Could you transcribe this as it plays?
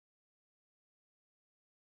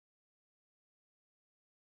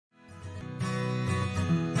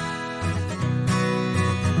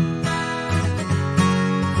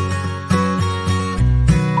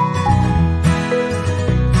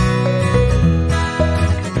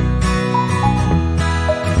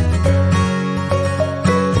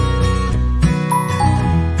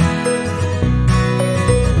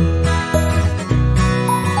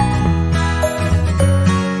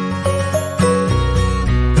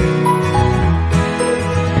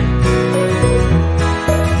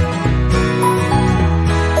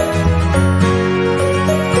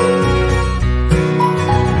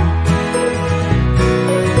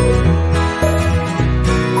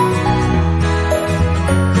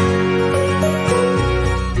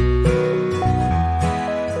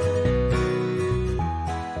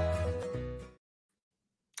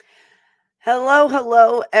Hello,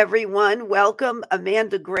 hello, everyone. Welcome.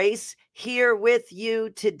 Amanda Grace here with you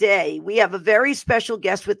today. We have a very special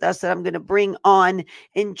guest with us that I'm going to bring on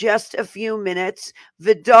in just a few minutes.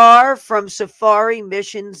 Vidar from Safari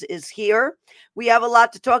Missions is here. We have a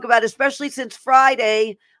lot to talk about, especially since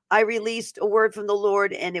Friday I released a word from the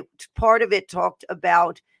Lord, and part of it talked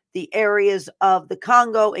about the areas of the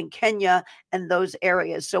Congo and Kenya and those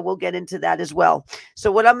areas. So we'll get into that as well.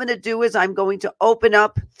 So what I'm going to do is I'm going to open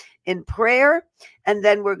up in prayer, and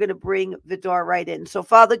then we're going to bring Vidar right in. So,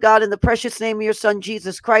 Father God, in the precious name of your Son,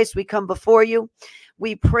 Jesus Christ, we come before you.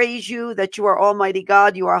 We praise you that you are Almighty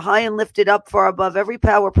God. You are high and lifted up, far above every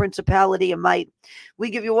power, principality, and might. We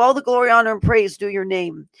give you all the glory, honor, and praise due your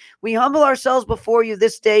name. We humble ourselves before you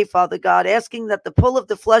this day, Father God, asking that the pull of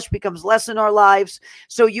the flesh becomes less in our lives,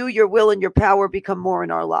 so you, your will, and your power become more in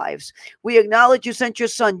our lives. We acknowledge you sent your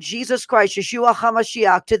Son, Jesus Christ, Yeshua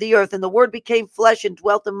HaMashiach, to the earth, and the Word became flesh and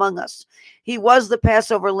dwelt among us. He was the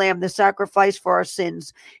Passover lamb, the sacrifice for our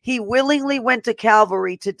sins. He willingly went to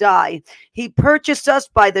Calvary to die. He purchased us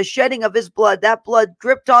by the shedding of his blood. That blood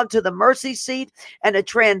dripped onto the mercy seat, and a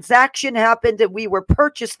transaction happened, and we were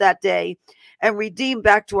purchased that day and redeemed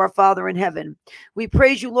back to our Father in heaven. We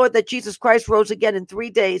praise you, Lord, that Jesus Christ rose again in 3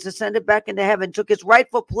 days, ascended back into heaven, took his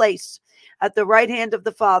rightful place at the right hand of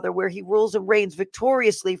the Father, where he rules and reigns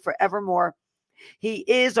victoriously forevermore. He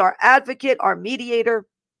is our advocate, our mediator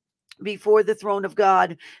before the throne of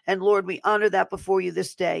God. And Lord, we honor that before you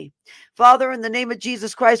this day. Father, in the name of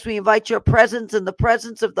Jesus Christ, we invite your presence and the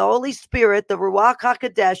presence of the Holy Spirit, the Ruach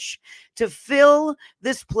HaKodesh, to fill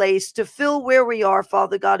this place, to fill where we are,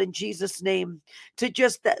 Father God, in Jesus' name, to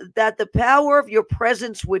just that the power of your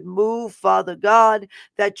presence would move, Father God,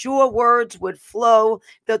 that your words would flow,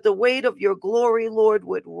 that the weight of your glory, Lord,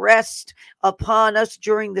 would rest upon us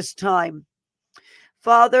during this time.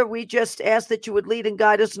 Father, we just ask that you would lead and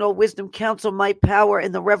guide us in all wisdom, counsel, might, power,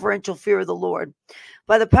 and the reverential fear of the Lord.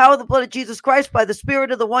 By the power of the blood of Jesus Christ, by the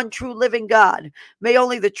Spirit of the one true living God, may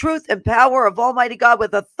only the truth and power of Almighty God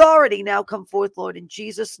with authority now come forth, Lord, in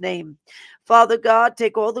Jesus' name. Father God,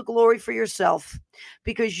 take all the glory for yourself,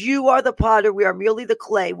 because you are the potter. We are merely the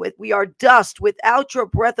clay. We are dust without your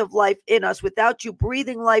breath of life in us, without you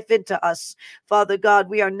breathing life into us. Father God,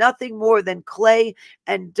 we are nothing more than clay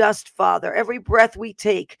and dust, Father. Every breath we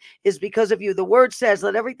take is because of you. The word says,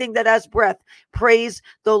 let everything that has breath praise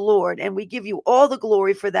the Lord. And we give you all the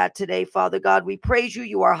glory for that today, Father God. We praise you.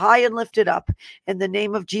 You are high and lifted up in the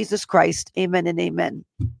name of Jesus Christ. Amen and amen.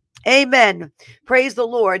 Amen. Praise the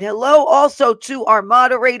Lord. Hello also to our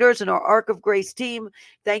moderators and our Ark of Grace team.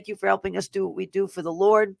 Thank you for helping us do what we do for the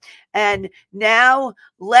Lord. And now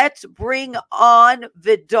let's bring on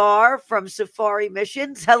Vidar from Safari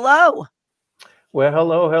Missions. Hello. Well,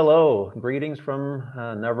 hello. Greetings from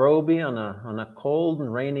Nairobi on a cold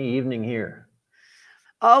and rainy evening here.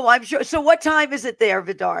 Oh, I'm sure. So what time is it there,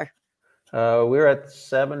 Vidar? We're at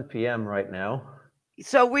 7 p.m. right now.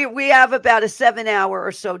 So we have about a 7 hour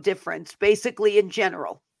or so difference, basically in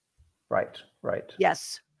general. Right.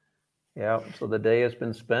 Yes. Yeah, so the day has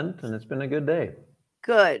been spent and it's been a good day.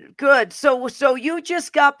 Good. So you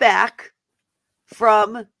just got back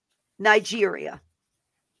from Nigeria.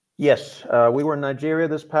 Yes, we were in Nigeria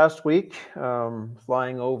this past week,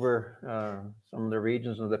 flying over some of the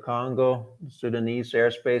regions of the Congo. Sudanese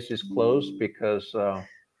airspace is closed because,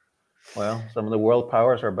 well, some of the world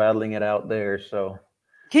powers are battling it out there. So,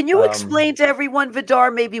 Can you um, explain to everyone, Vidar,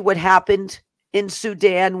 maybe what happened in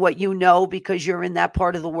Sudan, what you know, because you're in that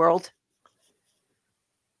part of the world?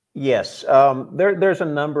 Yes, there's a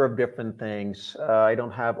number of different things. I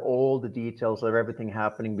don't have all the details of everything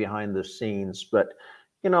happening behind the scenes, but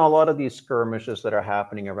a lot of these skirmishes that are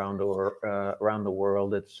happening around the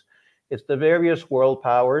world, it's the various world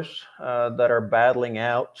powers that are battling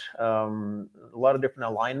out a lot of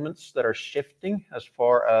different alignments that are shifting as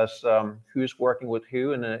far as who's working with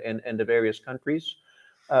who in the various countries.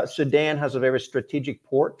 Sudan has a very strategic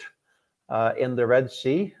port in the Red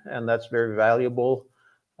Sea, and that's very valuable.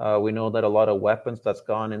 We know that a lot of weapons that's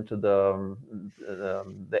gone into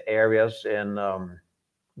the areas in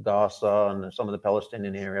Gaza and some of the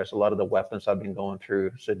Palestinian areas. A lot of the weapons have been going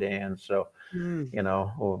through Sudan. So, Mm.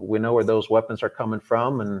 we know where those weapons are coming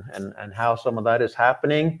from and how some of that is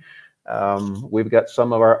happening. We've got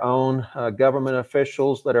some of our own government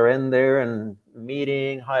officials that are in there and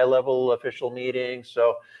meeting, high-level official meetings.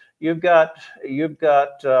 So you've got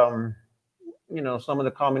some of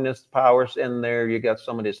the communist powers in there. You got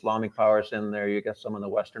some of the Islamic powers in there. You got some of the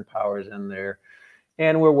Western powers in there.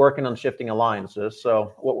 And we're working on shifting alliances.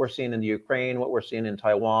 So what we're seeing in the Ukraine, what we're seeing in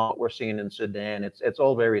Taiwan, what we're seeing in Sudan, it's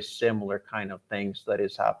all very similar kind of things that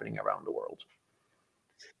is happening around the world.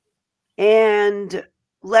 And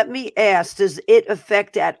let me ask, does it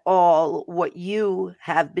affect at all what you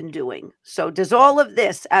have been doing? So, does all of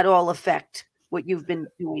this at all affect what you've been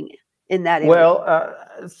doing in that area? Well,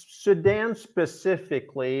 Sudan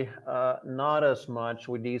specifically, not as much.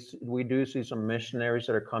 We do see some missionaries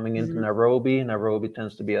that are coming into Mhm. Nairobi. Nairobi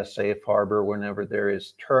tends to be a safe harbor whenever there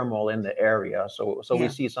is turmoil in the area. So we Yeah.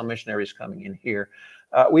 see some missionaries coming in here.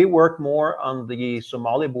 We work more on the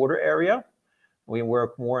Somali border area. We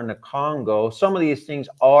work more in the Congo. Some of these things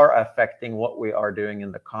are affecting what we are doing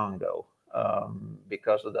in the Congo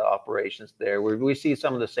because of the operations there. We see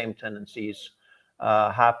some of the same tendencies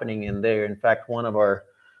happening in there. In fact, one of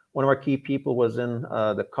our key people was in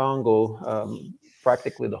the Congo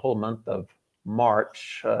practically the whole month of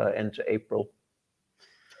March into April,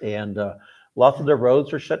 and lots of the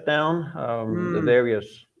roads are shut down. The Mm.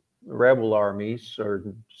 various rebel armies, or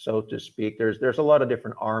so to speak, there's a lot of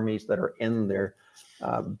different armies that are in there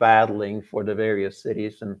battling for the various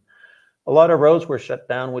cities, and a lot of roads were shut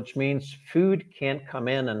down, which means food can't come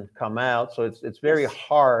in and come out. So it's very Yes.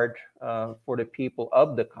 hard for the people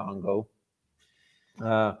of the Congo.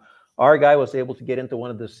 Uh, our guy was able to get into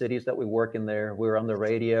one of the cities that we work in there. We were on the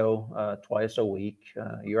radio twice a week.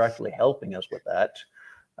 You're actually helping us with that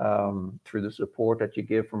through the support that you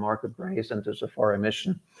give from Market Grace and to Safari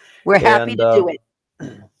Mission. We're happy And to do it.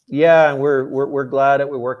 yeah, and we're glad that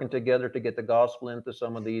we're working together to get the gospel into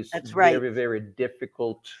some of these That's right. very, very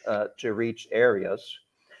difficult to reach areas.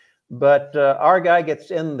 But our guy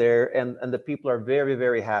gets in there, and the people are very,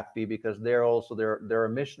 very happy because there are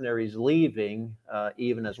missionaries leaving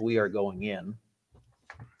even as we are going in.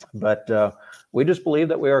 But we just believe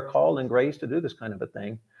that we are called in grace to do this kind of a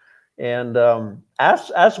thing. And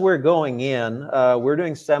as we're going in, we're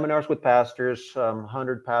doing seminars with pastors,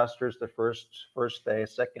 100 pastors the first day,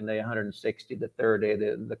 second day 160, the third day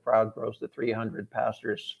the crowd grows to 300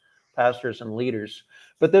 pastors and leaders.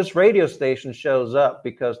 But this radio station shows up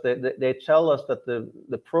because they tell us that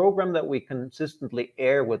the program that we consistently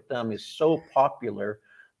air with them is so popular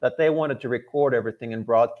that they wanted to record everything and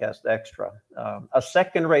broadcast extra. A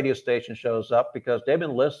second radio station shows up because they've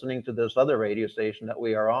been listening to this other radio station that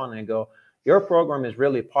we are on and go, your program is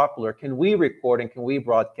really popular. Can we record and can we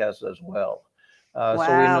broadcast as well?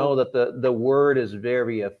 So we Wow. know that the word is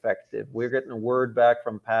very effective. We're getting a word back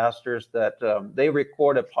from pastors that they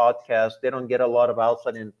record a podcast. They don't get a lot of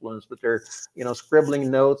outside influence, but they're scribbling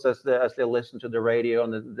notes as they listen to the radio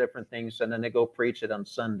and the different things, and then they go preach it on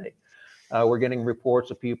Sunday. We're getting reports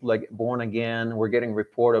of people that get born again. We're getting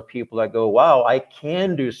report of people that go, wow, I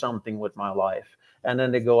can do something with my life. And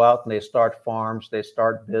then they go out and they start farms, they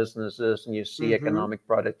start businesses, and you see Hmm. economic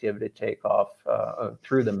productivity take off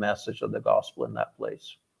through the message of the gospel in that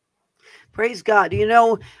place. Praise God.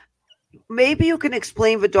 Maybe you can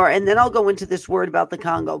explain, Vidar, and then I'll go into this word about the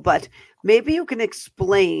Congo, but maybe you can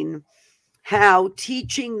explain how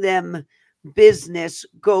teaching them business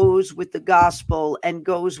goes with the gospel and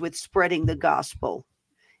goes with spreading the gospel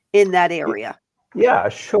in that area. Yeah,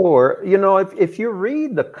 sure. If you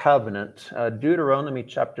read the covenant, Deuteronomy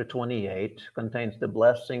chapter 28 contains the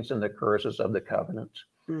blessings and the curses of the covenant.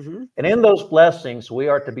 Hmm. And in those blessings, we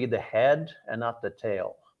are to be the head and not the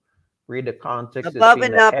tail. Read the context, it's Above being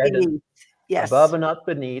and the not head and beneath. above Yes. and not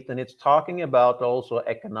beneath. And it's talking about also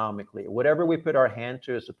economically. Whatever we put our hand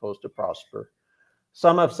to is supposed to prosper.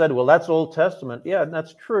 Some have said, well, that's Old Testament. Yeah,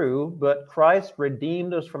 that's true. But Christ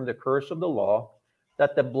redeemed us from the curse of the law,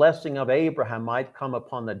 that the blessing of Abraham might come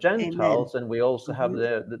upon the Amen. Gentiles. And we also have Hmm.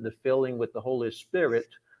 the filling with the Holy Spirit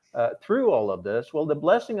through all of this. Well, the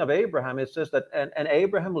blessing of Abraham, it says that, and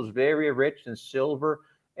Abraham was very rich in silver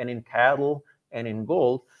and in cattle and in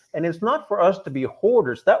gold. And it's not for us to be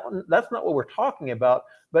hoarders. That's not what we're talking about.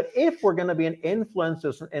 But if we're going to be an influence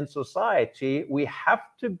in society, we have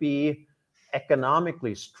to be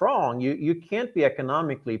economically strong. You can't be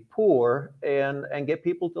economically poor and get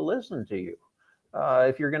people to listen to you.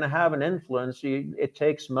 If you're going to have an influence, it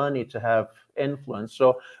takes money to have influence.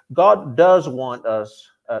 So God does want us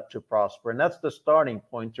to prosper, and that's the starting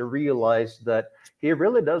point, to realize that He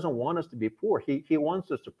really doesn't want us to be poor. He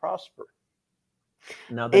wants us to prosper.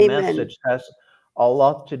 Now, the Amen. message has a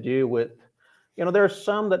lot to do with, there are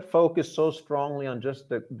some that focus so strongly on just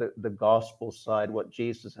the gospel side, what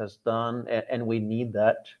Jesus has done, and we need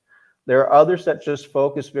that. There are others that just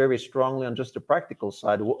focus very strongly on just the practical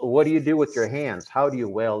side. What do you do with your hands? How do you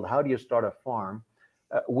weld? How do you start a farm?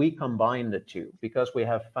 We combine the two because we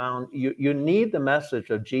have found you need the message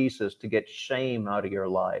of Jesus to get shame out of your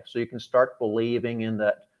life, so you can start believing in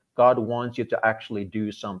that God wants you to actually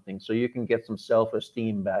do something, so you can get some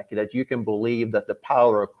self-esteem back, that you can believe that the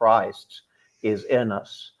power of Christ is in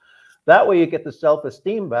us. That way you get the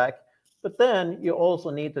self-esteem back. But then you also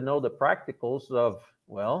need to know the practicals of,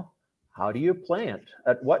 well, how do you plant?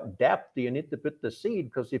 At what depth do you need to put the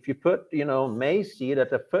seed? Because if you put, maize seed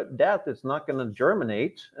at a foot depth, it's not going to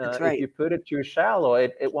germinate. That's If right. you put it too shallow,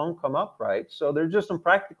 it won't come up right. So there's just some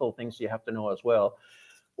practical things you have to know as well.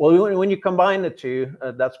 Well, when you combine the two,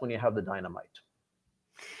 that's when you have the dynamite.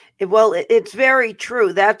 Well, it's very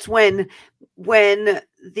true. That's when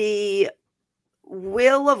the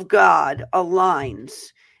will of God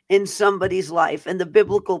aligns in somebody's life and the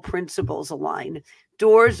biblical principles align.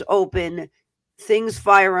 Doors open, things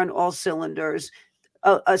fire on all cylinders.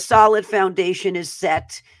 A solid foundation is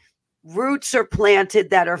set. Roots are planted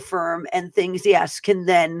that are firm, and things, yes, can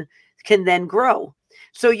then grow.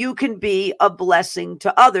 So you can be a blessing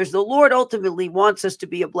to others. The Lord ultimately wants us to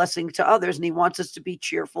be a blessing to others, and He wants us to be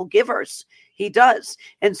cheerful givers. He does.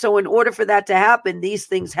 And so, in order for that to happen, these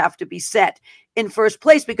things have to be set in first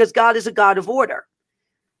place because God is a God of order.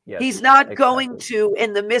 He's Yes, not going exactly. to,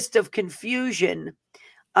 in the midst of confusion,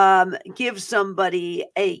 give somebody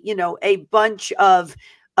a bunch of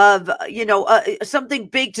something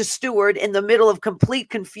big to steward in the middle of complete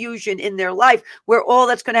confusion in their life, where all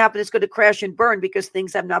that's going to happen is going to crash and burn because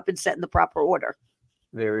things have not been set in the proper order.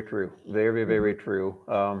 Very true. Very, Mhm. very true.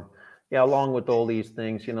 Yeah, along with all these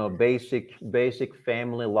things, basic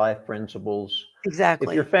family life principles. If your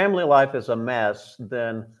Exactly. family life is a mess,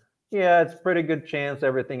 then yeah, it's pretty good chance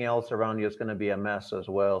everything else around you is going to be a mess as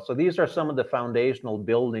well. So these are some of the foundational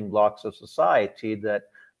building blocks of society that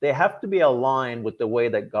they have to be aligned with the way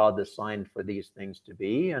that God designed for these things to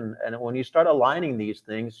be. And when you start aligning these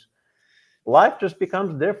things, life just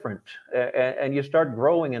becomes different, and you start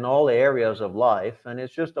growing in all areas of life, and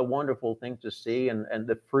it's just a wonderful thing to see, and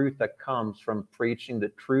the fruit that comes from preaching the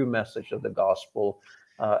true message of the gospel,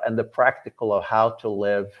 and the practical of how to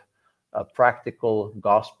live a practical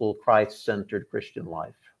gospel Christ-centered Christian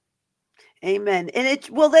life. Amen. And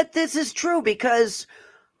that this is true because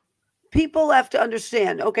people have to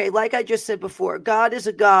understand, okay, like I just said before, God is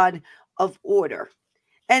a God of order.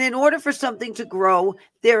 And in order for something to grow,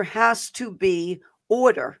 there has to be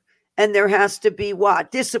order. And there has to be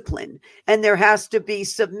what? Discipline. And there has to be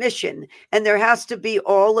submission. And there has to be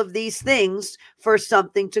all of these things for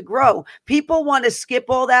something to grow. People want to skip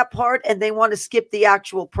all that part and they want to skip the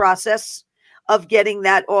actual process of getting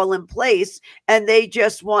that all in place. And they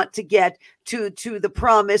just want to get to the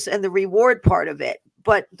promise and the reward part of it.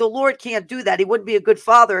 But the Lord can't do that. He wouldn't be a good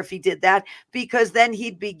father if he did that, because then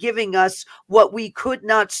he'd be giving us what we could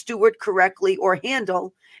not steward correctly or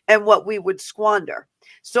handle and what we would squander.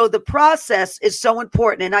 So the process is so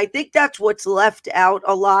important. And I think that's what's left out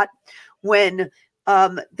a lot when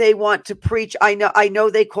they want to preach. I know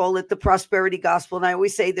they call it the prosperity gospel. And I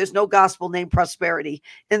always say there's no gospel named prosperity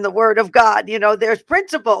in the word of God. There's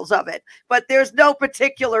principles of it, but there's no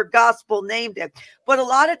particular gospel named it. But a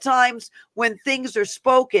lot of times when things are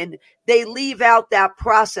spoken, they leave out that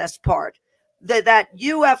process part. That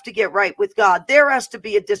you have to get right with God. There has to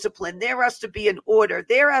be a discipline. There has to be an order.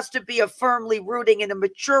 There has to be a firmly rooting and a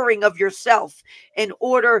maturing of yourself in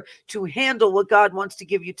order to handle what God wants to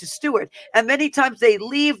give you to steward. And many times they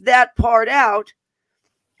leave that part out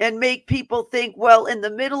and make people think, well, in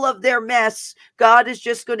the middle of their mess, God is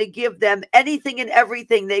just going to give them anything and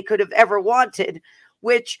everything they could have ever wanted,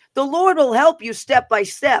 which the Lord will help you step by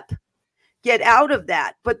step get out of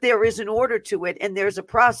that. But there is an order to it and there's a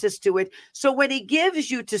process to it. So when he gives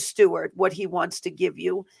you to steward what he wants to give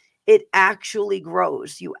you, it actually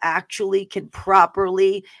grows. You actually can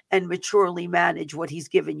properly and maturely manage what he's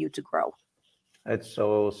given you to grow. It's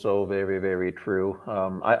so very, very true.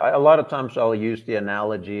 A lot of times I'll use the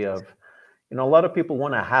analogy of, a lot of people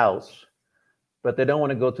want a house, but they don't want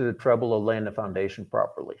to go through the trouble of laying the foundation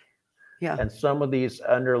properly. Yeah. And some of these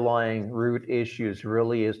underlying root issues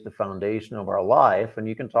really is the foundation of our life. And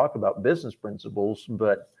you can talk about business principles,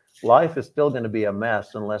 but life is still going to be a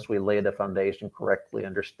mess unless we lay the foundation correctly,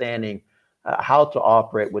 understanding how to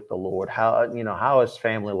operate with the Lord. How is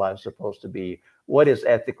family life supposed to be? What is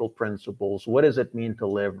ethical principles? What does it mean to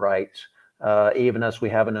live right? Even as we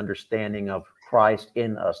have an understanding of Christ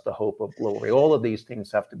in us, the hope of glory. All of these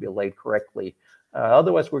things have to be laid correctly.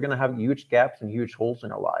 Otherwise, we're going to have huge gaps and huge holes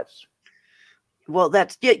in our lives. Well,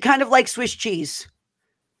 that's kind of like Swiss cheese.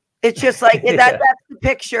 It's just like that. Yeah. That's the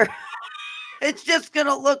picture. It's just going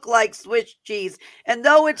to look like Swiss cheese. And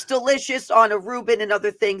though it's delicious on a Reuben and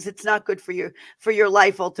other things, it's not good for your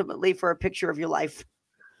life ultimately, for a picture of your life.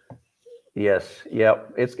 Yes.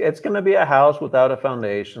 Yep. It's going to be a house without a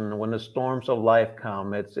foundation. When the storms of life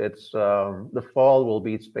come, it's the fall will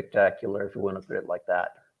be spectacular if you want to put it like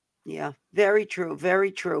that. Yeah, very true,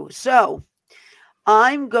 very true. So,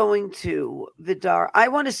 I'm going to Vidar. I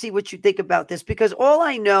want to see what you think about this because all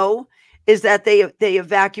I know is that they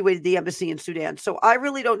evacuated the embassy in Sudan. So I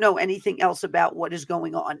really don't know anything else about what is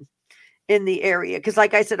going on in the area because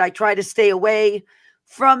like I said I try to stay away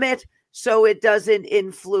from it so it doesn't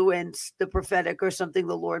influence the prophetic or something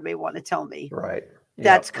the Lord may want to tell me Right. Yeah,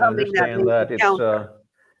 that's I coming that may understand be that it's counter.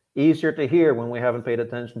 easier to hear when we haven't paid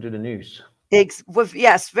attention to the news.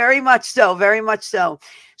 Yes, very much so, very much so.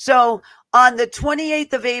 So on the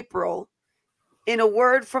 28th of April, in a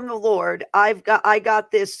word from the Lord, I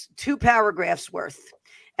got this 2 paragraphs worth.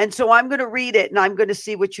 And so I'm going to read it and I'm going to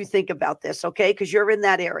see what you think about this, okay? Because you're in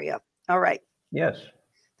that area. All right. Yes.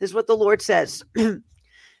 This is what the Lord says.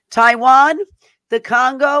 Taiwan, the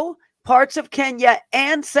Congo, parts of Kenya,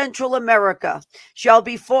 and Central America shall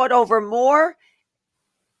be fought over more,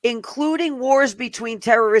 including wars between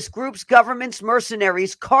terrorist groups, governments,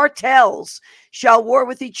 mercenaries, cartels, shall war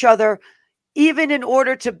with each other, even in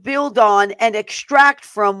order to build on and extract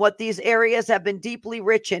from what these areas have been deeply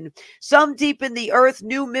rich in. Some deep in the earth,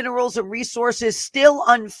 new minerals and resources still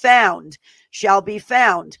unfound shall be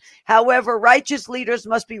found. However, righteous leaders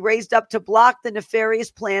must be raised up to block the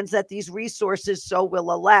nefarious plans that these resources so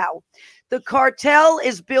will allow. The cartel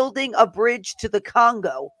is building a bridge to the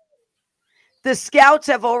Congo. The scouts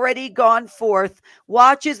have already gone forth.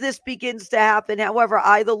 Watch as this begins to happen. However,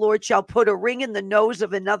 I, the Lord, shall put a ring in the nose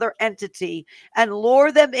of another entity and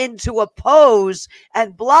lure them in to oppose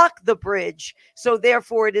and block the bridge. So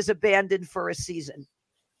therefore, it is abandoned for a season.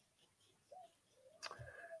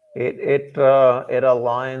 It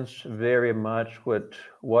aligns very much with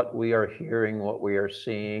what we are hearing, what we are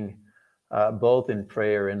seeing, both in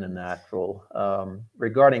prayer and the natural.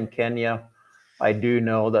 Regarding Kenya, I do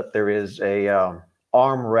know that there is a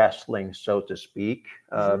arm wrestling, so to speak,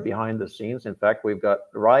 Mhm. behind the scenes. In fact, we've got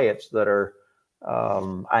riots that are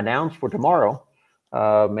announced for tomorrow,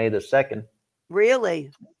 May the 2nd.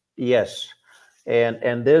 Really? Yes,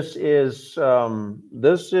 and this is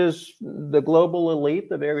the global elite,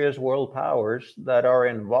 the various world powers that are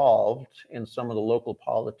involved in some of the local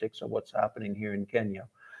politics of what's happening here in Kenya.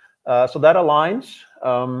 So that aligns.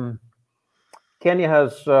 Kenya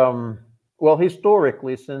has, well,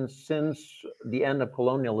 historically, since the end of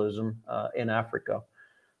colonialism in Africa,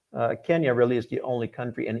 Kenya really is the only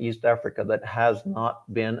country in East Africa that has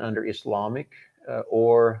not been under Islamic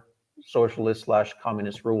or socialist slash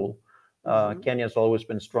communist rule. Hmm. Kenya has always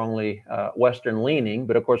been strongly Western leaning,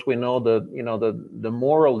 but of course we know the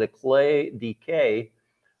moral decay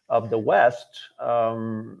of the West.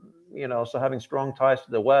 So having strong ties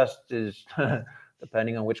to the West is,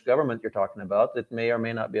 depending on which government you're talking about, it may or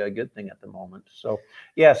may not be a good thing at the moment. So,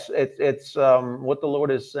 yes, it's what the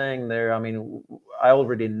Lord is saying there. I mean, I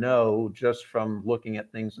already know just from looking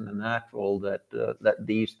at things in the natural that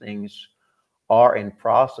these things are in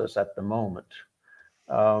process at the moment.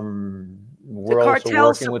 The We're also cartel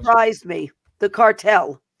working with. surprised me. The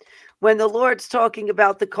cartel. When the Lord's talking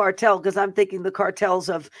about the cartel, because I'm thinking the cartels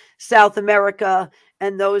of South America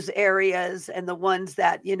and those areas, and the ones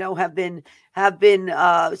that have been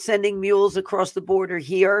sending mules across the border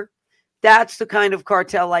here. That's the kind of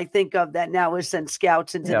cartel I think of that now has sent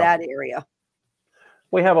scouts into Yeah, that area.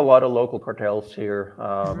 we have a lot of local cartels here,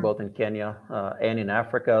 Hmm. both in Kenya and in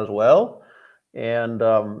Africa as well. And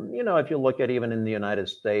if you look at even in the United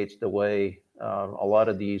States, the way a lot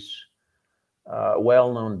of these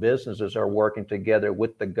well-known businesses are working together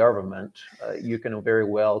with the government, you can very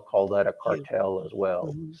well call that a Yeah. cartel as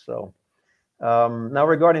well. Hmm. So now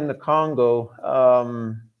regarding the Congo,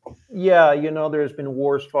 yeah, there's been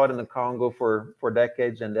wars fought in the Congo for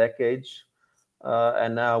decades and decades,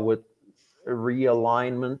 and now with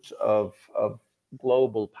realignment of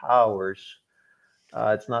global powers,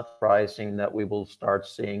 it's not surprising that we will start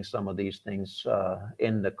seeing some of these things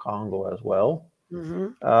in the Congo as well. Hmm.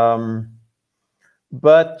 Um,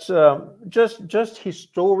 but just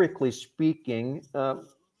historically speaking,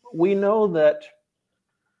 we know that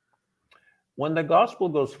when the gospel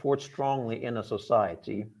goes forth strongly in a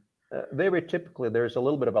society, very typically there's a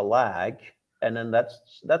little bit of a lag, and then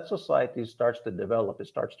that society starts to develop, it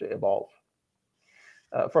starts to evolve.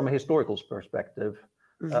 From a historical perspective,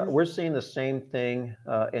 Hmm. we're seeing the same thing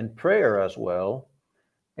in prayer as well.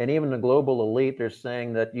 And even the global elite, they're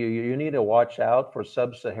saying that you need to watch out for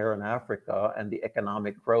sub-Saharan Africa and the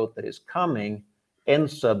economic growth that is coming in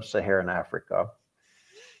sub-Saharan Africa.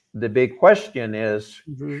 The big question is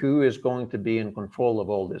Hmm. who is going to be in control of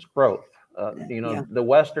all this growth? Yeah. The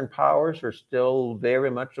Western powers are still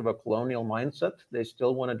very much of a colonial mindset. They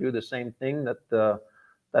still want to do the same thing that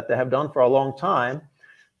they have done for a long time.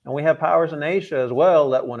 And we have powers in Asia as well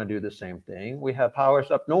that want to do the same thing. We have powers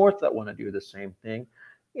up north that want to do the same thing.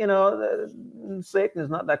 Satan is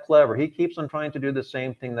not that clever. He keeps on trying to do the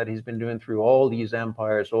same thing that he's been doing through all these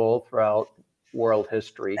empires all throughout world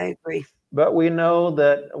history. I agree. But we know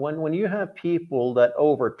that when you have people that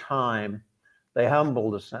over time they humble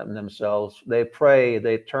themselves, they pray,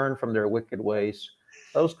 they turn from their wicked ways,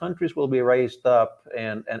 those countries will be raised up,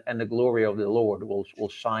 and the glory of the Lord will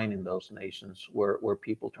shine in those nations where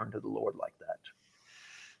people turn to the Lord like that.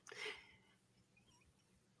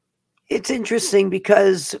 It's interesting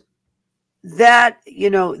because that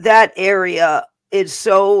area is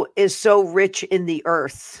so rich in the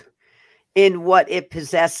earth, in what it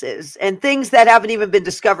possesses, and things that haven't even been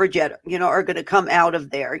discovered yet, are going to come out of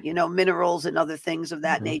there, minerals and other things of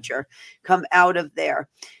that Mm-hmm. nature come out of there.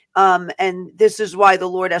 And this is why the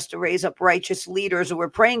Lord has to raise up righteous leaders, and we're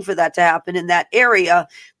praying for that to happen in that area,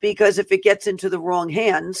 because if it gets into the wrong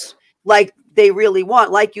hands, like they really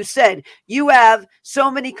want, like you said, you have so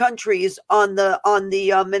many countries on the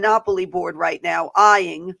monopoly board right now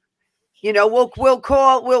eyeing. We'll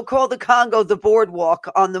call the Congo the boardwalk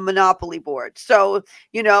on the monopoly board. So,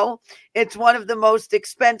 it's one of the most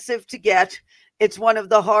expensive to get. It's one of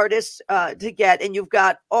the hardest to get. And you've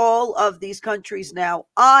got all of these countries now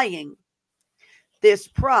eyeing this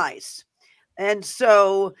prize. And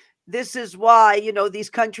so this is why, these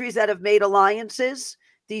countries that have made alliances,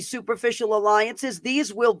 these superficial alliances,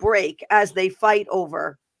 these will break as they fight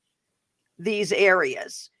over these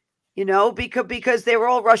areas, because they were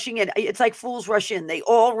all rushing in. It's like fools rush in. They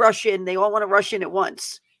all rush in. They all want to rush in at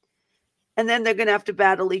once. And then they're going to have to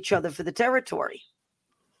battle each other for the territory.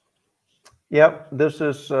 Yep, this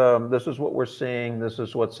is what we're seeing. This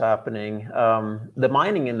is what's happening. The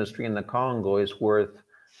mining industry in the Congo is worth,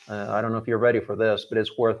 I don't know if you're ready for this, but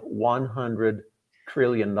it's worth $100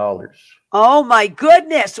 trillion. Oh my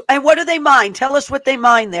goodness. And what do they mine? Tell us what they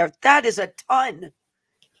mine there. That is a ton.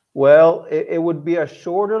 Well, it would be a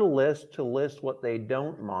shorter list to list what they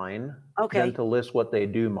don't mine than Okay. to list what they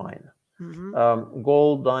do mine. Mm-hmm.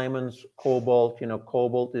 Gold, diamonds, cobalt.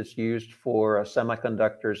 Cobalt is used for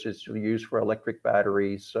semiconductors. It's used for electric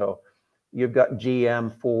batteries. So you've got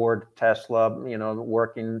GM, Ford, Tesla,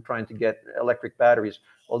 working, trying to get electric batteries.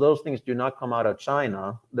 Well, those things do not come out of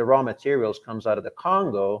China. The raw materials comes out of the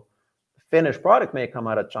Congo. Finished product may come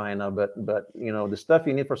out of China, but the stuff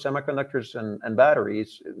you need for semiconductors and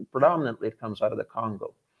batteries, predominantly it comes out of the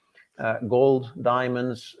Congo. Gold,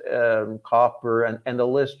 diamonds, copper, and the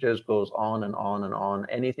list just goes on and on and on.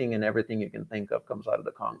 Anything and everything you can think of comes out of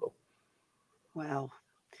the Congo. Wow.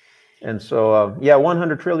 And so,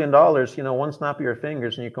 $100 trillion, one snap of your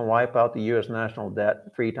fingers and you can wipe out the U.S. national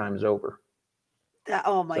debt 3 times over.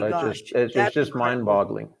 Oh my So it's gosh. just it's That's just incredible.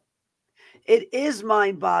 mind-boggling. It is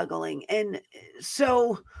mind-boggling. And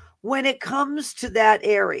so when it comes to that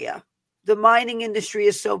area, the mining industry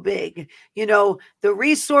is so big. The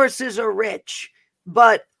resources are rich,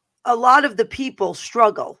 but a lot of the people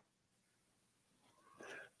struggle.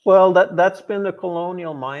 Well, that's been the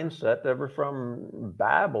colonial mindset ever from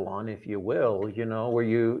Babylon, if you will, where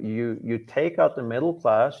you take out the middle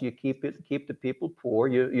class, you keep the people poor,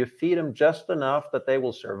 you feed them just enough that they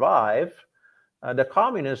will survive. The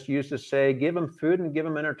communists used to say, give them food and give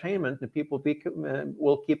them entertainment, the people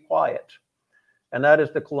will keep quiet. And that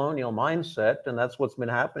is the colonial mindset, and that's what's been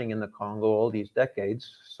happening in the Congo all these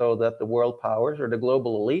decades, so that the world powers, or the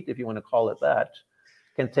global elite, if you want to call it that,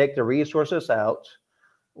 can take the resources out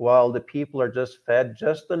while the people are just fed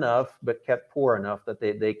just enough but kept poor enough that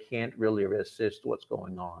they can't really resist what's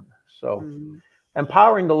going on. So Mhm.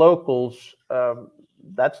 empowering the locals,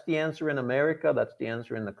 that's the answer in America, that's the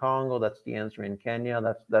answer in the Congo, that's the answer in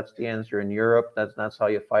Kenya, that's the answer in Europe. That's how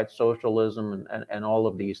you fight socialism and all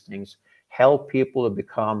of these things. Help people to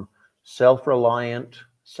become self-reliant,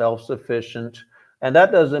 self-sufficient. And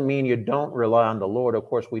that doesn't mean you don't rely on the Lord. Of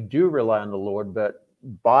course, we do rely on the Lord, but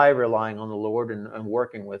by relying on the Lord and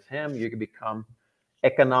working with Him, you can become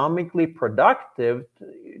economically productive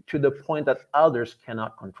to the point that others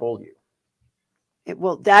cannot control you.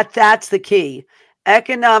 That's the key.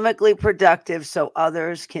 Economically productive so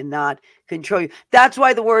others cannot control you. That's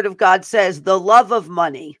why the word of God says the love of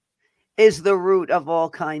money is the root of all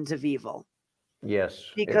kinds of evil. Yes,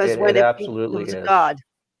 it, Because it, when it it absolutely becomes a is. God,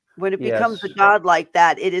 when it becomes a Yes. God like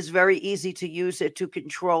that, it is very easy to use it to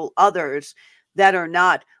control others that are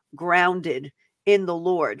not grounded in the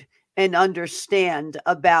Lord and understand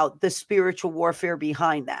about the spiritual warfare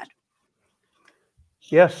behind that.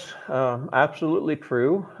 Yes, absolutely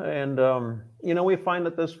true. And, we find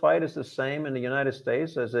that this fight is the same in the United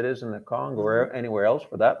States as it is in the Congo Mhm. or anywhere else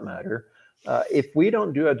for that matter. If we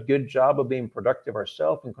don't do a good job of being productive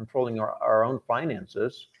ourselves and controlling our own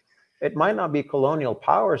finances, it might not be colonial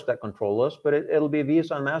powers that control us, but it'll be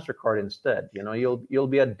Visa and MasterCard instead. You'll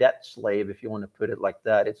be a debt slave, if you want to put it like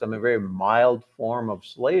that. It's a very mild form of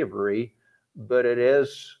slavery, but it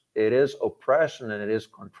is oppression and it is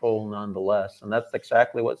control nonetheless. And that's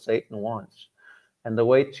exactly what Satan wants. And the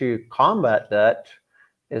way to combat that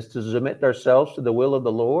is to submit ourselves to the will of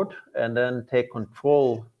the Lord and then take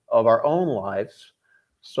control of our own lives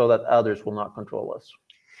so that others will not control us.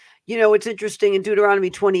 It's interesting in Deuteronomy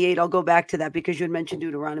 28. I'll go back to that because you had mentioned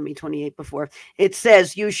Deuteronomy 28 before. It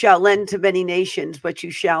says, you shall lend to many nations, but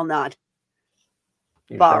you shall not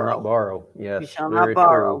borrow. Shall not borrow. Yes, you shall very not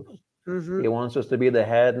borrow. true. Mm-hmm. He wants us to be the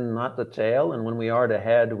head and not the tail. And when we are the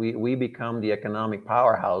head, we become the economic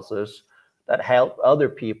powerhouses that help other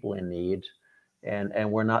people in need.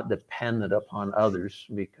 And we're not dependent upon others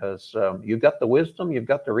because you've got the wisdom, you've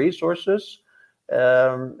got the resources.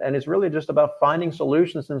 And it's really just about finding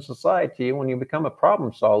solutions in society. When you become a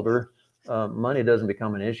problem solver, money doesn't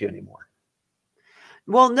become an issue anymore.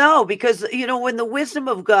 Well, no, because, when the wisdom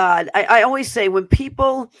of God, I always say when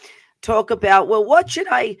people talk about, well, what should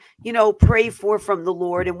I, pray for from the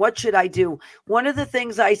Lord and what should I do? One of the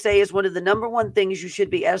things I say is one of the number one things you should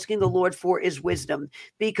be asking the Lord for is wisdom,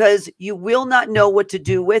 because you will not know what to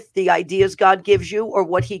do with the ideas God gives you or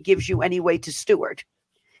what he gives you anyway to steward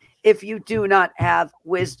if you do not have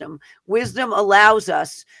wisdom. Wisdom allows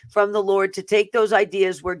us from the Lord to take those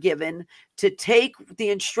ideas we're given, to take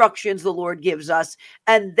the instructions the Lord gives us,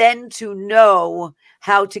 and then to know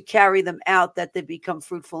how to carry them out that they become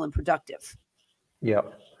fruitful and productive. Yeah,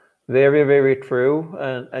 very, very true.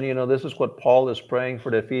 And this is what Paul is praying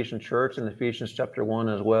for the Ephesian church in Ephesians chapter 1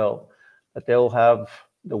 as well, that they'll have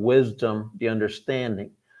the wisdom, the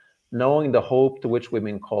understanding, knowing the hope to which we've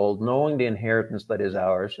been called, knowing the inheritance that is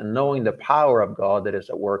ours, and knowing the power of God that is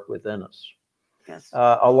at work within us. Yes.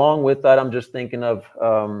 Along with that, I'm just thinking of,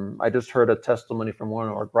 I just heard a testimony from one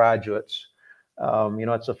of our graduates. At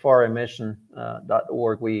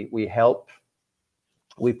safarimission.org,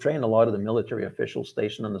 we've trained a lot of the military officials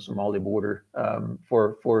stationed on the Somali border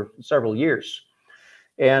for several years.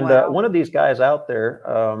 And Wow. one of these guys out there,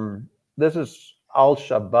 this is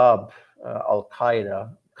Al-Shabaab,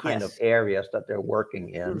 Al-Qaeda, kind of areas that they're working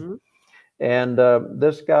in. Mm-hmm. And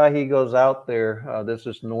this guy, he goes out there. This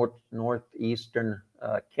is northeastern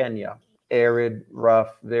Kenya, arid,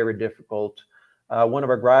 rough, very difficult. One of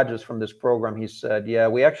our graduates from this program, he said, yeah,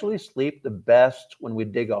 we actually sleep the best when we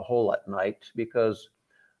dig a hole at night, because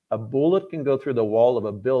a bullet can go through the wall of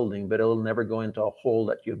a building, but it'll never go into a hole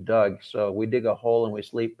that you've dug. So we dig a hole and we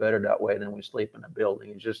sleep better that way than we sleep in a building.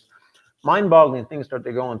 It's just mind-boggling things that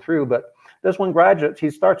they're going through. But this one graduate, he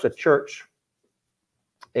starts a church,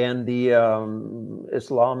 and the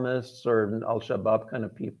Islamists or Al-Shabaab kind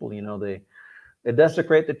of people, they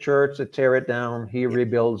desecrate the church, they tear it down, he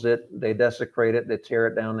rebuilds it, they desecrate it, they tear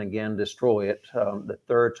it down again, destroy it. The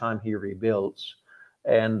third time he rebuilds.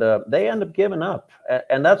 And they end up giving up.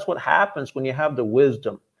 And that's what happens when you have the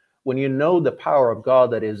wisdom, when you know the power of God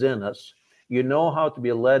that is in us. You know how to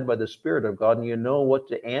be led by the Spirit of God, and you know what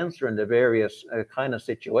to answer in the various kind of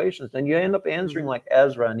situations. And you end up answering like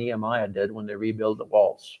Ezra and Nehemiah did when they rebuild the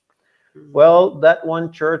walls. Mm-hmm. Well, that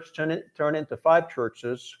one church turned into 5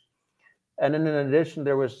 churches. And then in addition,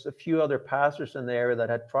 there was a few other pastors in the area that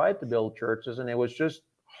had tried to build churches, and it was just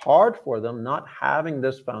hard for them not having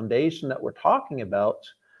this foundation that we're talking about.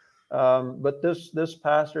 But this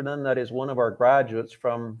pastor then, that is one of our graduates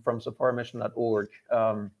from safarimission.org,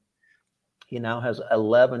 he now has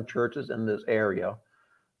 11 churches in this area.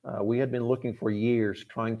 We had been looking for years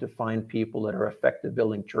trying to find people that are effective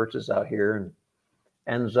building churches out here, and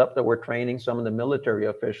ends up that we're training some of the military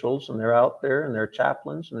officials, and they're out there and they're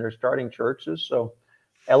chaplains and they're starting churches. So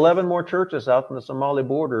 11 more churches out in the Somali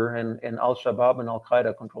border and in Al-Shabaab and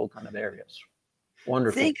Al-Qaeda controlled kind of areas.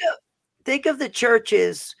 Wonderful. Think of the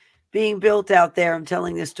churches being built out there. I'm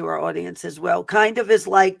telling this to our audience as well, kind of is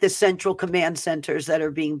like the central command centers that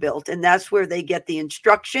are being built. And that's where they get the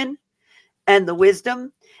instruction and the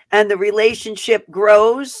wisdom, and the relationship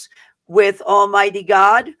grows with Almighty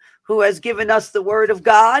God, who has given us the word of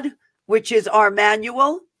God, which is our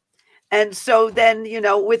manual. And so then,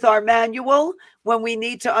 with our manual, when we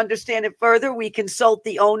need to understand it further, we consult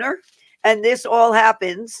the owner. And this all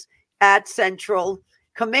happens at Central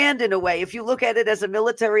Command in a way. If you look at it as a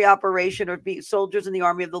military operation or be soldiers in the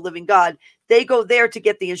army of the living God, they go there to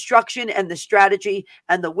get the instruction and the strategy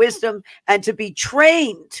and the wisdom and to be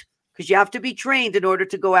trained, because you have to be trained in order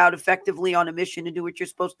to go out effectively on a mission and do what you're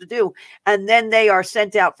supposed to do. And then they are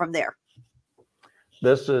sent out from there.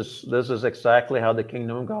 This is exactly how the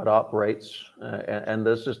kingdom of God operates, and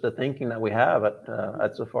this is the thinking that we have at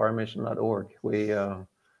safarimission.org. We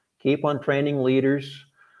keep on training leaders.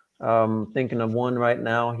 Thinking of one right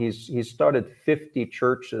now. He's started 50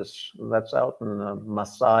 churches. That's out in the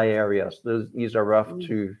Maasai areas. These are rough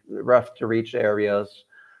to reach areas.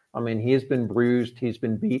 I mean, he's been bruised. He's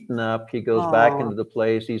been beaten up. He goes back Oh, into the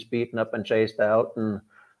place. He's beaten up and chased out. And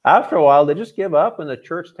after a while, they just give up, and the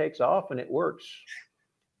church takes off, and it works.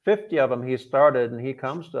 50 of them he started, and he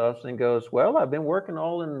comes to us and goes, well, I've been working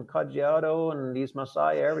all in Kajiado and these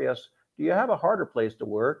Maasai areas. Do you have a harder place to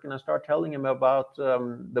work? And I start telling him about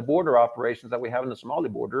the border operations that we have in the Somali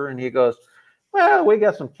border. And he goes, well, we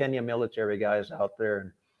got some Kenya military guys out there.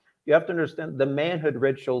 And you have to understand the manhood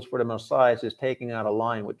rituals for the Maasai is taking out a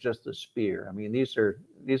lion with just a spear. I mean, these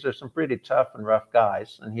are some pretty tough and rough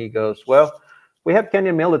guys. And he goes, well, we have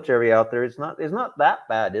Kenyan military out there. It's not that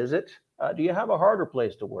bad, is it? Do you have a harder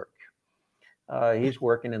place to work? He's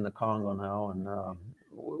working in the Congo now, and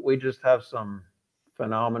we just have some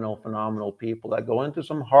phenomenal people that go into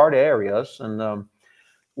some hard areas. And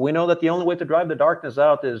we know that the only way to drive the darkness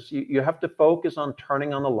out is you have to focus on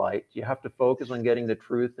turning on the light. You have to focus on getting the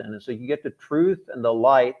truth in. And so you get the truth and the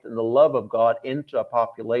light and the love of God into a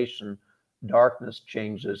population, darkness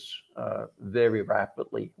changes very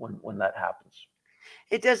rapidly when that happens.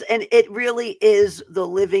 it does, and it really is the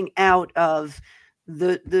living out of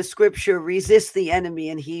the scripture, resist the enemy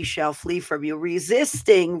and he shall flee from you.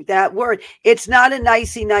 Resisting, that word, it's not a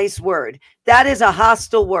nicey nice word. That is a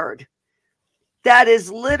hostile word. That is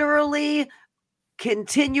literally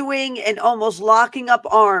continuing and almost locking up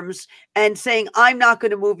arms and saying, I'm not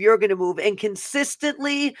going to move, you're going to move, and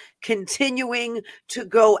consistently continuing to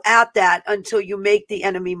go at that until you make the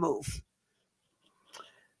enemy move.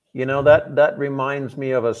 You know, that reminds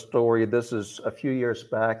me of a story. This is a few years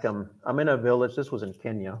back. I'm in a village. This was in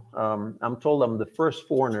Kenya. I'm told I'm the first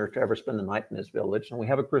foreigner to ever spend the night in this village, and we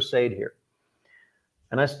have a crusade here.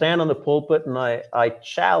 And I stand on the pulpit and I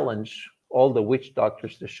challenge all the witch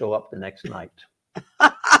doctors to show up the next night.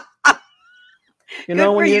 You Good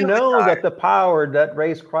know, for when you you, know Vidar. that the power that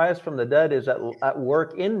raised Christ from the dead is at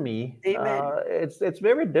work in me, Amen. it's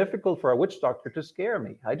very difficult for a witch doctor to scare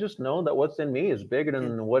me. I just know that what's in me is bigger Yeah,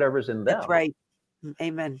 than whatever's in that's them. right.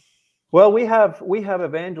 Amen. Well, we have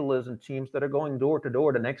evangelism teams that are going door to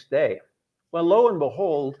door the next day. Well, lo and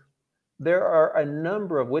behold, there are a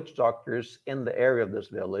number of witch doctors in the area of this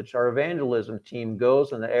village. Our evangelism team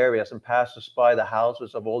goes in the areas and passes by the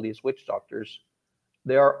houses of all these witch doctors.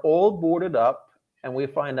 They are all boarded up, and we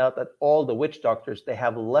find out that all the witch doctors, they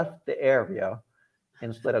have left the area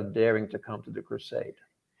instead of daring to come to the crusade.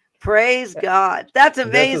 Praise God. That's This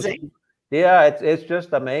is, amazing. yeah, it's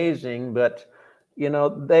just amazing. But you know,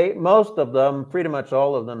 they most of them, pretty much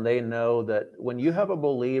all of them, they know that when you have a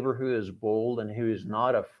believer who is bold and who is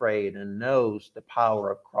not afraid and knows the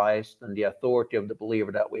power of Christ and the authority of the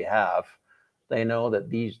believer that we have, they know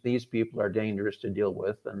that these people are dangerous to deal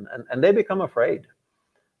with, and they become afraid.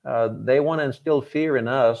 They want to instill fear in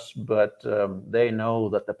us, but they know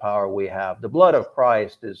that the power we have, the blood of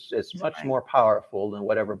Christ, is much Right. more powerful than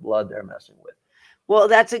whatever blood they're messing with. Well,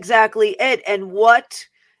 that's exactly it. And what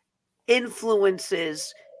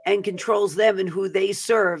influences and controls them and who they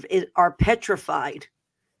serve are petrified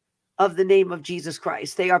of the name of Jesus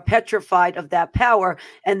Christ. They are petrified of that power,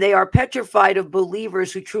 and they are petrified of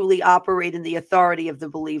believers who truly operate in the authority of the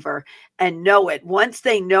believer and know it. Once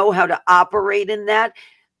they know how to operate in that,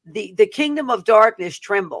 the kingdom of darkness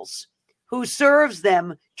trembles. Who serves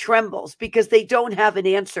them trembles because they don't have an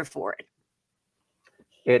answer for it.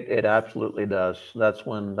 It absolutely does. That's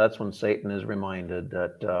when Satan is reminded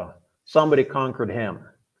that somebody conquered him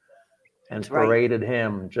and That's right. paraded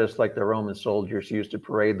him, just like the Roman soldiers used to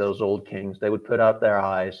parade those old kings. They would put out their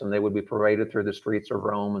eyes and they would be paraded through the streets of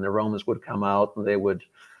Rome, and the Romans would come out and they would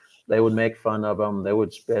make fun of them. They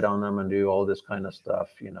would spit on them and do all this kind of stuff,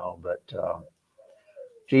 you know. But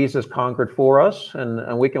Jesus conquered for us,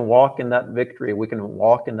 and we can walk in that victory. We can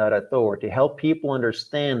walk in that authority, help people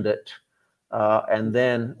understand it. And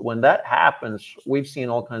then when that happens, we've seen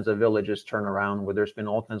all kinds of villages turn around where there's been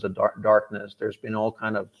all kinds of darkness. There's been all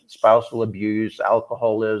kind of spousal abuse,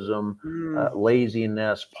 alcoholism, Mm,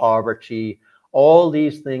 laziness, poverty. All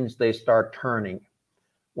these things, they start turning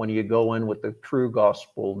when you go in with the true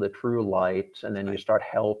gospel, the true light, and then you right. start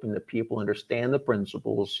helping the people understand the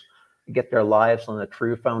principles, get their lives on a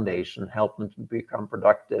true foundation, help them to become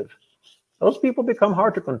productive. Those people become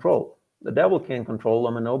hard to control. The devil can't control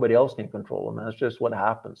them, and nobody else can control them. That's just what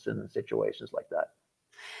happens in situations like that.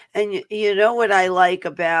 And you know what I like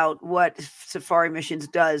about what Safari Missions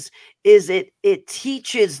does is it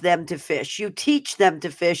teaches them to fish. You teach them to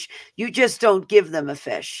fish. You just don't give them a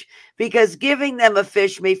fish, because giving them a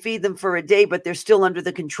fish may feed them for a day, but they're still under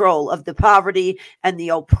the control of the poverty and the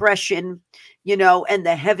oppression, and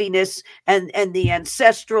the heaviness and the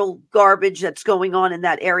ancestral garbage that's going on in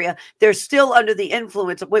that area. They're still under the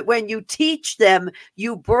influence of, when you teach them,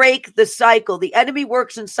 you break the cycle. The enemy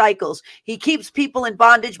works in cycles. He keeps people in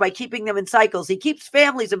bondage by keeping them in cycles. He keeps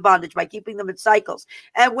families in bondage by keeping them in cycles.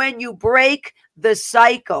 And when you break the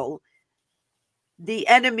cycle, the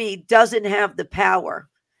enemy doesn't have the power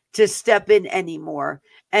to step in anymore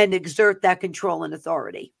and exert that control and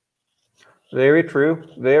authority. Very true.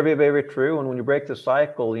 Very, very true. And when you break the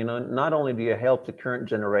cycle, not only do you help the current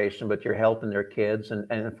generation, but you're helping their kids.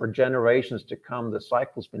 And for generations to come, the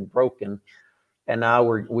cycle's been broken. And now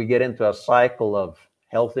we get into a cycle of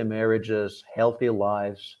healthy marriages, healthy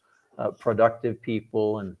lives, productive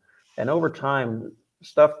people. And over time,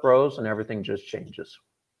 stuff grows and everything just changes.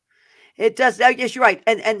 It does. Yes, you're right.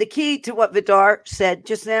 And the key to what Vidar said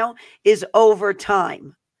just now is over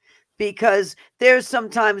time. Because there's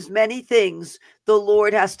sometimes many things the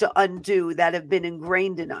Lord has to undo that have been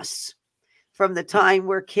ingrained in us from the time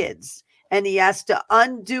we're kids. And he has to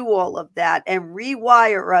undo all of that and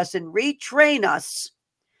rewire us and retrain us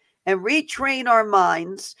and retrain our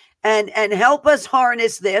minds and help us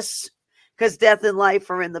harness this, because death and life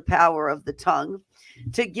are in the power of the tongue,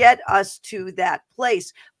 to get us to that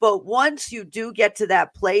place. But once you do get to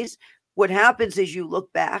that place, what happens is you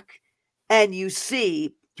look back and you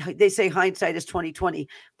see, they say hindsight is 20/20,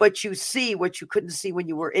 but you see what you couldn't see when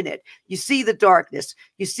you were in it. You see the darkness,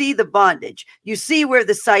 you see the bondage, you see where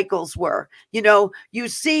the cycles were, you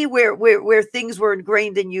see where things were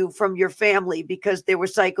ingrained in you from your family, because there were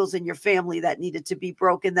cycles in your family that needed to be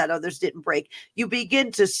broken that others didn't break. You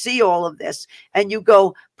begin to see all of this and you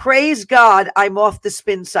go, praise God, I'm off the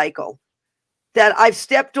spin cycle, that I've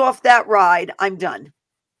stepped off that ride. I'm done.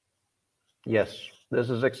 Yes. This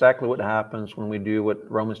is exactly what happens when we do what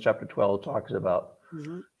Romans chapter 12 talks about.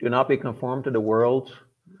 Mm-hmm. Do not be conformed to the world.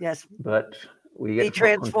 Yes. But we get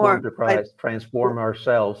conformed to Christ, transform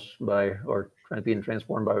ourselves being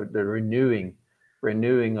transformed by the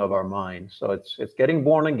renewing of our minds. So it's getting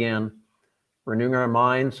born again, renewing our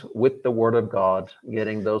minds with the Word of God,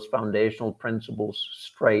 getting those foundational principles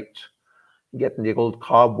straight, getting the old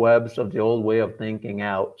cobwebs of the old way of thinking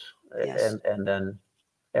out, yes. and then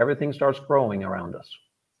everything starts growing around us.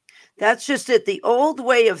 That's just it. The old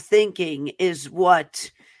way of thinking is what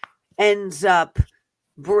ends up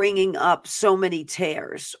bringing up so many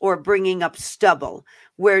tears or bringing up stubble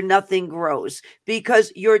where nothing grows,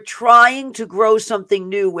 because you're trying to grow something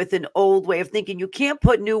new with an old way of thinking. You can't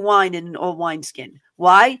put new wine in an old wineskin.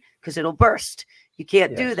 Why? Because it'll burst. You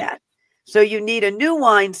can't do that. So you need a new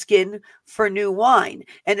wineskin for new wine.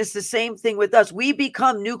 And it's the same thing with us. We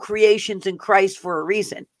become new creations in Christ for a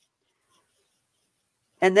reason.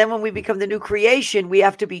 And then when we become the new creation, we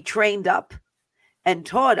have to be trained up and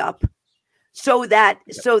taught up so that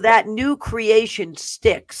new creation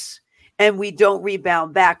sticks and we don't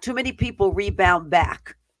rebound back. Too many people rebound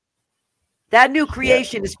back. That new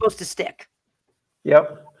creation is supposed to stick.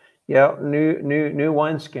 Yep. Yeah, new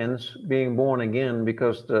wineskins, being born again,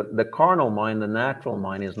 because the carnal mind, the natural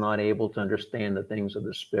mind, is not able to understand the things of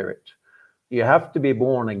the Spirit. You have to be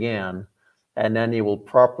born again, and then you will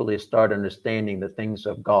properly start understanding the things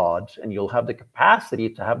of God, and you'll have the capacity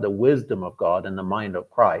to have the wisdom of God and the mind of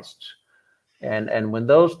Christ. And when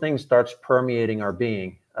those things starts permeating our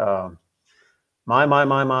being,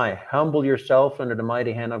 humble yourself under the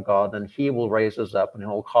mighty hand of God, and he will raise us up, and he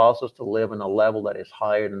will cause us to live in a level that is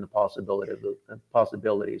higher than the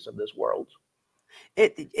possibilities of this world.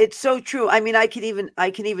 It's so true. I mean, I can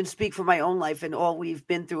even speak for my own life and all we've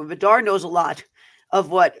been through. And Vidar knows a lot of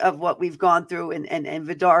what we've gone through, and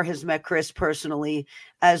Vidar has met Chris personally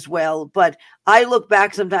as well. But I look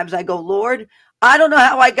back sometimes, I go, Lord, I don't know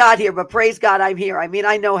how I got here, but praise God, I'm here. I mean,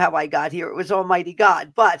 I know how I got here. It was Almighty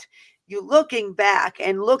God. But you looking back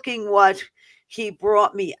and looking what he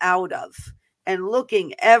brought me out of, and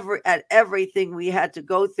looking at everything we had to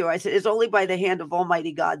go through, I said, it's only by the hand of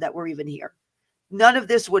Almighty God that we're even here. None of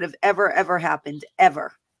this would have ever happened,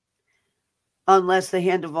 ever, unless the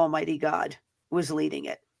hand of Almighty God was leading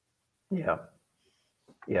it. Yeah.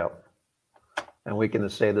 And we can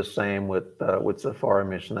say the same with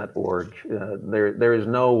Safarimission.org. There is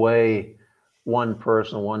no way one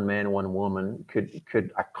person, one man, one woman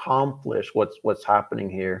could accomplish what's happening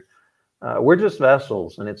here. We're just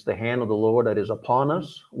vessels, and it's the hand of the Lord that is upon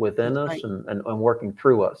us, within us, right, and working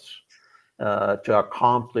through us to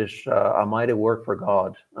accomplish a mighty work for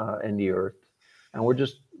God in the earth. and we're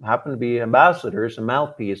just happen to be ambassadors and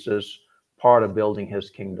mouthpieces, part of building His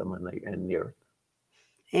kingdom in the earth.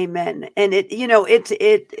 Amen. And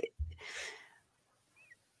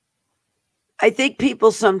I think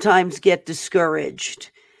people sometimes get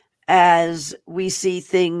discouraged as we see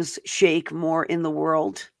things shake more in the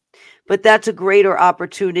world. But that's a greater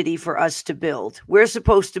opportunity for us to build. We're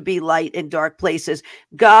supposed to be light in dark places.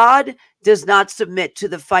 God does not submit to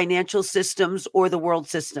the financial systems or the world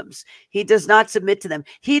systems. He does not submit to them.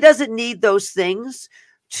 He doesn't need those things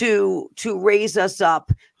to raise us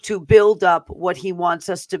up, to build up what He wants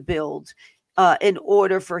us to build in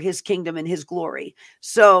order for His kingdom and His glory.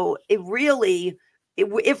 So it really,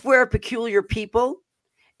 if we're a peculiar people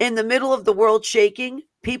in the middle of the world shaking,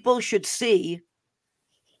 people should see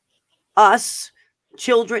us,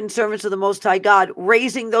 children, servants of the Most High God,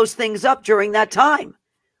 raising those things up during that time.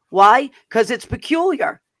 Why? Because it's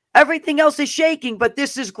peculiar. Everything else is shaking, but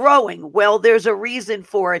this is growing. Well, there's a reason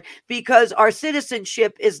for it, because our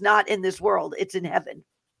citizenship is not in this world. It's in heaven.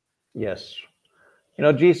 Yes.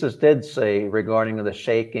 Jesus did say regarding the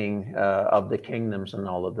shaking of the kingdoms and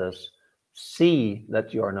all of this, see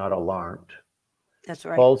that you are not alarmed. That's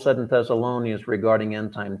right. Paul said in Thessalonians regarding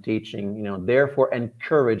end time teaching, therefore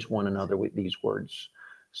encourage one another with these words.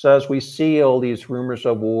 So as we see all these rumors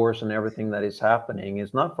of wars and everything that is happening,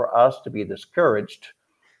 it's not for us to be discouraged.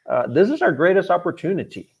 This is our greatest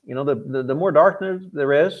opportunity. The more darkness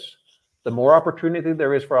there is, the more opportunity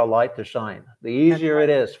there is for our light to shine. The easier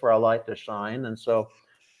it is for our light to shine. And so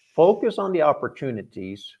focus on the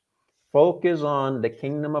opportunities. Focus on the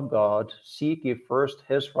kingdom of God. Seek ye first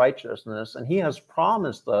His righteousness. And He has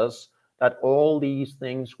promised us that all these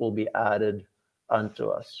things will be added unto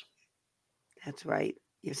us. That's right.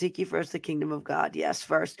 You seek ye first the kingdom of God. Yes,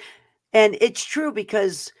 first. And it's true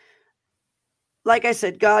because, like I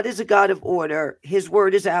said, God is a God of order. His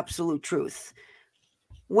word is absolute truth.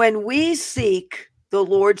 When we seek the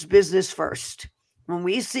Lord's business first, when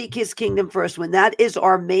we seek His kingdom first, when that is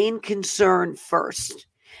our main concern first,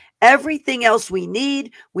 everything else we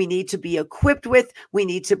need to be equipped with, we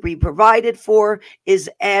need to be provided for, is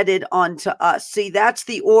added onto us. See, that's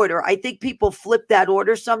the order. I think people flip that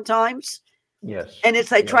order sometimes. Yes. And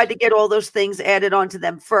it's like, try to get all those things added onto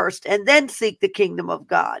them first and then seek the kingdom of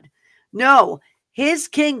God. No, His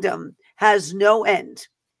kingdom has no end.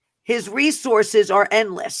 His resources are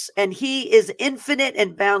endless, and He is infinite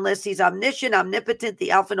and boundless. He's omniscient, omnipotent,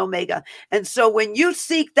 the Alpha and Omega. And so when you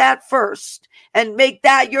seek that first and make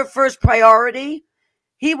that your first priority,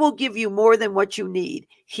 He will give you more than what you need.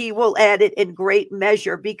 He will add it in great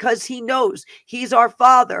measure because He knows He's our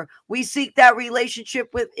Father. We seek that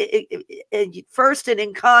relationship with first, and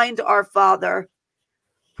in kind, our Father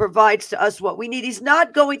provides to us what we need. He's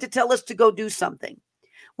not going to tell us to go do something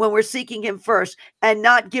when we're seeking Him first and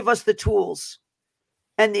not give us the tools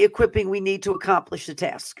and the equipping we need to accomplish the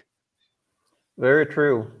task. Very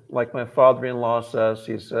true. Like my father-in-law says,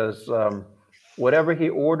 he says, whatever He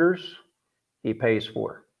orders, He pays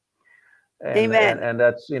for. And, Amen. and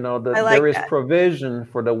that's, there is provision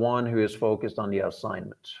for the one who is focused on the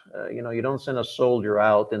assignment. You don't send a soldier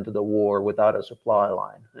out into the war without a supply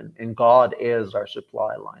line. And God is our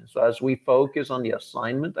supply line. So as we focus on the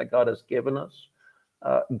assignment that God has given us,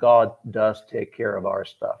 God does take care of our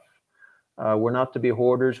stuff. We're not to be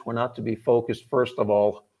hoarders. We're not to be focused, first of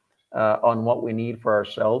all, on what we need for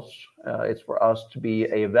ourselves. It's for us to be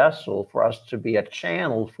a vessel, for us to be a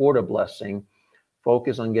channel for the blessing.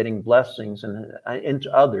 Focus on getting blessings and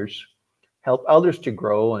into others, help others to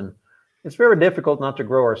grow. And it's very difficult not to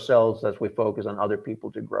grow ourselves as we focus on other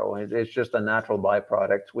people to grow. It's just a natural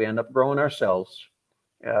byproduct. We end up growing ourselves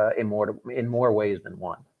in more ways than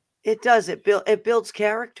one. It does. It builds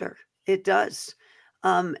character. It does.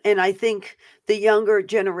 And I think the younger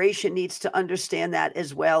generation needs to understand that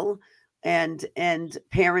as well. And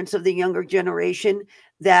parents of the younger generation,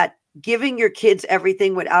 that giving your kids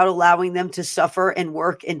everything without allowing them to suffer and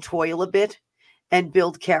work and toil a bit and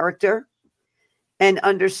build character, and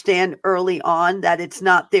understand early on that it's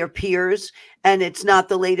not their peers and it's not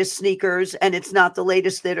the latest sneakers and it's not the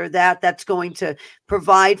latest that or that's going to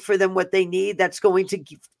provide for them what they need, that's going to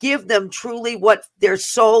give them truly what their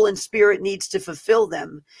soul and spirit needs to fulfill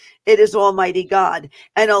them. It is Almighty God.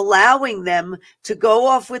 And allowing them to go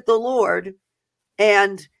off with the Lord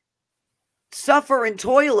and suffer and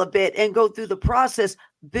toil a bit and go through the process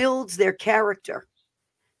builds their character,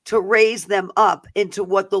 to raise them up into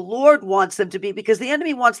what the Lord wants them to be, because the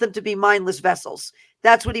enemy wants them to be mindless vessels.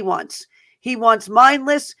 That's what he wants. He wants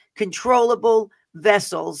mindless, controllable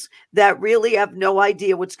vessels that really have no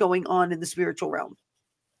idea what's going on in the spiritual realm.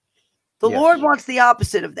 The Lord wants the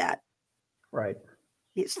opposite of that. Right.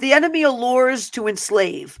 It's the enemy allures to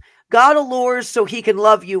enslave. God allures so he can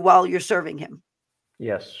love you while you're serving him.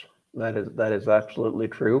 Yes, that is absolutely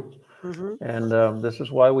true. Mm-hmm. And this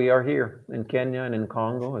is why we are here in Kenya and in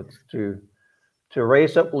Congo. It's to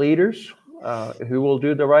raise up leaders who will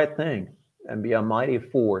do the right thing and be a mighty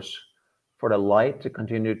force for the light to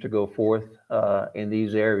continue to go forth in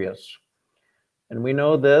these areas. And we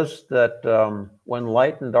know this, that when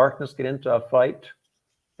light and darkness get into a fight,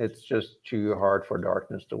 it's just too hard for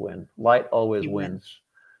darkness to win. Light always Amen. wins.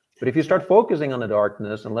 But if you start focusing on the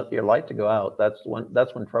darkness and let your light to go out, that's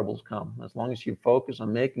when troubles come. As long as you focus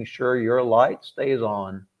on making sure your light stays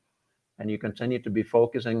on and you continue to be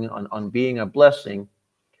focusing on being a blessing,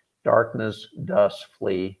 darkness does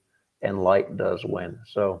flee and light does win.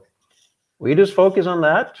 So we just focus on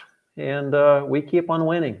that and we keep on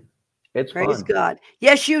winning. It's Praise fun. God.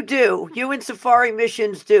 Yes, you do. You and Safari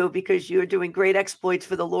Missions do, because you're doing great exploits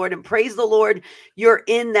for the Lord. And praise the Lord, you're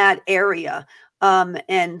in that area.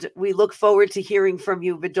 And we look forward to hearing from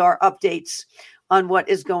you, Vidar, updates on what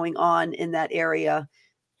is going on in that area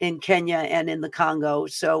in Kenya and in the Congo.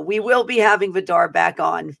 So we will be having Vidar back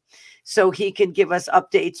on so he can give us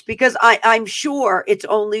updates, because I'm sure it's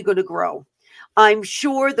only going to grow. I'm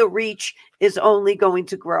sure the reach is only going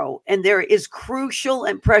to grow, and there is crucial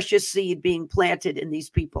and precious seed being planted in these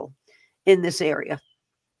people in this area.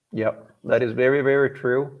 Yep, that is very, very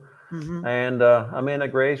true. Mm-hmm. And Amanda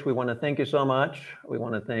Grace, we want to thank you so much. We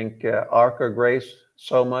want to thank Ark of Grace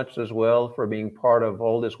so much as well for being part of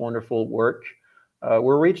all this wonderful work.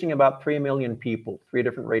 We're reaching about 3 million people, 3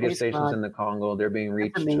 different radio Praise stations God. in the Congo. They're being That's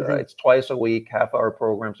reached. amazing. It's twice a week, half-hour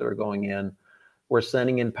programs that are going in. We're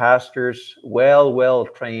sending in pastors, well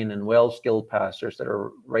trained and well skilled pastors that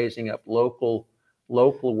are raising up local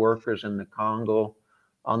workers in the Congo,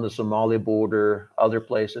 on the Somali border, other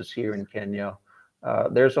places here in Kenya.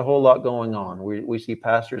 There's a whole lot going on. We see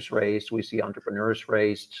pastors raised, we see entrepreneurs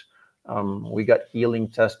raised, we got healing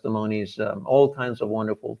testimonies, all kinds of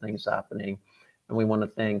wonderful things happening. And we want to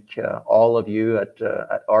thank all of you at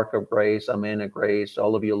Ark of Grace, Amanda Grace,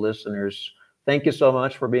 all of you listeners. Thank you so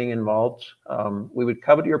much for being involved. We would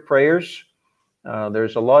covet your prayers.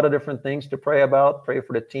 There's a lot of different things to pray about. Pray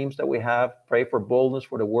for the teams that we have. Pray for boldness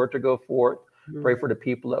for the word to go forth. Pray for the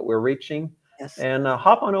people that we're reaching. Yes. And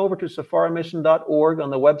hop on over to safarimission.org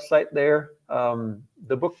on the website there.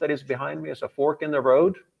 The book that is behind me is A Fork in the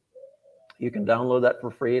Road. You can download that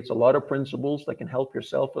for free. It's a lot of principles that can help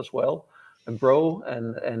yourself as well grow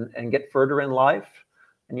and get further in life.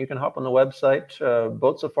 And you can hop on the website,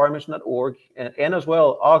 both safarimission.org and as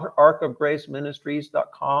well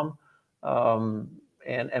arkofgraceministries.com,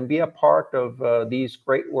 and be a part of these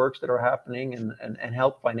great works that are happening and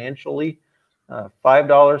help financially.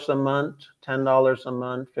 $5 a month, $10 a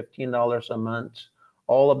month, $15 a month.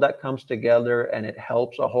 All of that comes together and it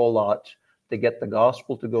helps a whole lot to get the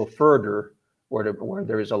gospel to go further where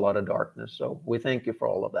there is a lot of darkness. So we thank you for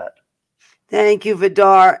all of that. Thank you,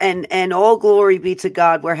 Vidar, and all glory be to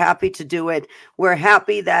God. We're happy to do it. We're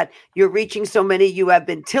happy that you're reaching so many. You have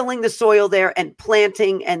been tilling the soil there and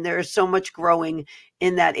planting, and there is so much growing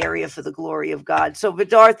in that area for the glory of God. So,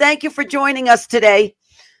 Vidar, thank you for joining us today.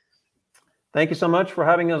 Thank you so much for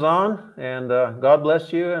having us on, and God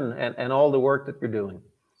bless you and all the work that you're doing.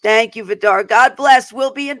 Thank you, Vidar. God bless.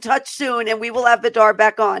 We'll be in touch soon, and we will have Vidar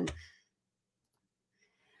back on.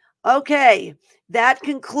 Okay, that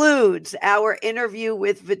concludes our interview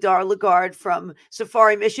with Vidar Ligard from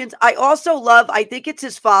Safari Missions. I also love, I think it's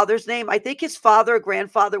his father's name. I think his father or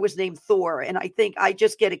grandfather was named Thor, and I think I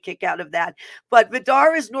just get a kick out of that. But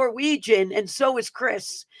Vidar is Norwegian, and so is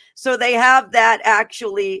Chris. So they have that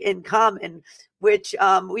actually in common, which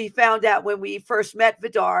we found out when we first met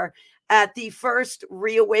Vidar at the first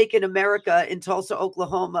Reawaken America in Tulsa,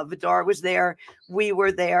 Oklahoma. Vidar was there. We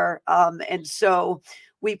were there. And so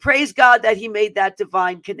we praise God that he made that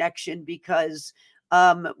divine connection, because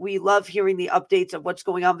we love hearing the updates of what's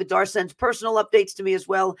going on. Vidar sends personal updates to me as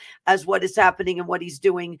well as what is happening and what he's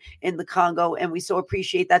doing in the Congo. And we so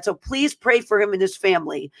appreciate that. So please pray for him and his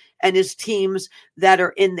family and his teams that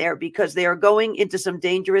are in there, because they are going into some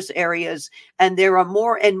dangerous areas. And there are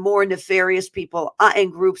more and more nefarious people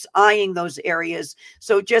and groups eyeing those areas.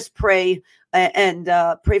 So just pray and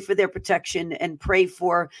pray for their protection and pray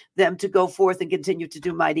for them to go forth and continue to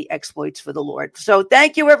do mighty exploits for the Lord. So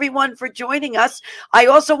thank you, everyone, for joining us. I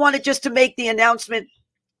also wanted just to make the announcement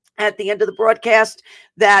at the end of the broadcast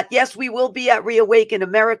that, yes, we will be at Reawaken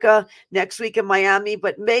America next week in Miami,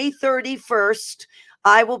 but May 31st,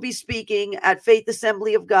 I will be speaking at Faith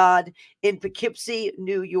Assembly of God in Poughkeepsie,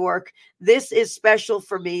 New York. This is special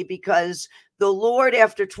for me because The Lord,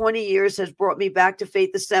 after 20 years, has brought me back to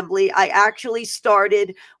Faith Assembly. I actually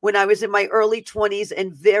started when I was in my early 20s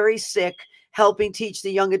and very sick, helping teach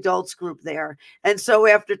the young adults group there. And so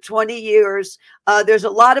after 20 years, there's a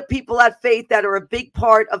lot of people at Faith that are a big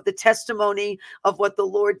part of the testimony of what the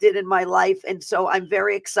Lord did in my life. And so I'm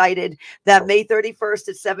very excited that May 31st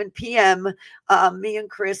at 7 p.m., me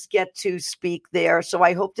and Chris get to speak there. So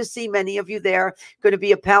I hope to see many of you there. Going to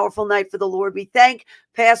be a powerful night for the Lord. We thank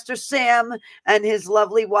Pastor Sam and his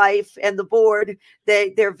lovely wife and the board.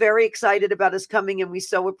 They're very excited about us coming, and we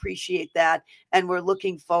so appreciate that. And we're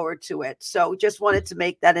looking forward to it. So just wanted to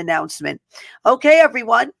make that announcement. Okay,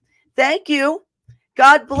 everyone. Thank you.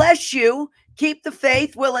 God bless you. Keep the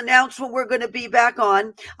faith. We'll announce when we're going to be back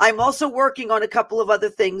on. I'm also working on a couple of other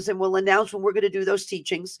things, and we'll announce when we're going to do those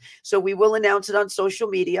teachings. So we will announce it on social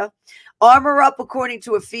media. Armor up according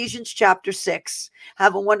to Ephesians chapter 6.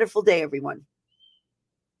 Have a wonderful day, everyone.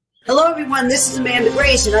 Hello, everyone. This is Amanda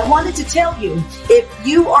Grace, and I wanted to tell you, if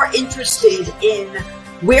you are interested in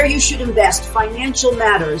where you should invest, financial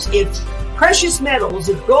matters, if precious metals,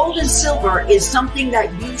 if gold and silver is something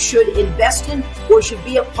that you should invest in or should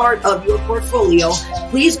be a part of your portfolio,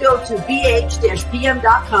 please go to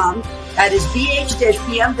bh-pm.com. That is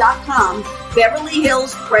bh-pm.com. Beverly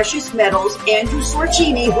Hills Precious Metals, Andrew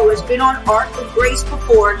Sorcini, who has been on Ark of Grace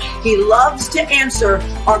before. He loves to answer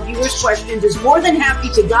our viewers' questions, is more than happy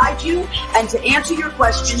to guide you and to answer your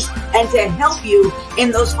questions and to help you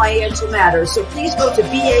in those financial matters. So please go to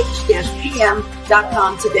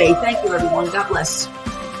bh-pm.com today. Thank you, everyone. God bless.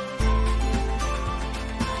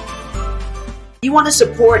 You want to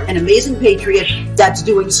support an amazing patriot that's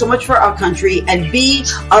doing so much for our country and be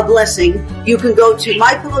a blessing, you can go to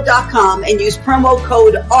mypillow.com and use promo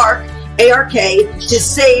code ARK, A-R-K, to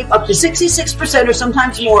save up to 66% or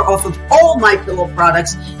sometimes more off of all MyPillow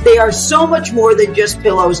products. They are so much more than just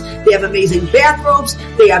pillows. They have amazing bathrobes,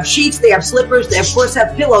 they have sheets, they have slippers, they of course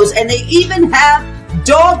have pillows, and they even have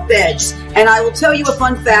dog beds. And I will tell you a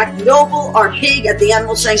fun fact. Noble, our pig at the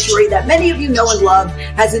animal sanctuary that many of you know and love,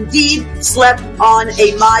 has indeed slept on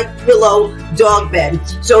a MyPillow dog bed.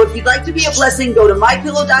 So if you'd like to be a blessing, go to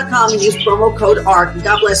mypillow.com and use promo code ARK.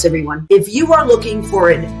 God bless everyone. If you are looking for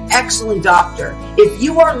an excellent doctor, if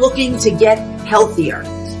you are looking to get healthier,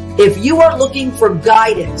 if you are looking for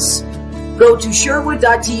guidance, go to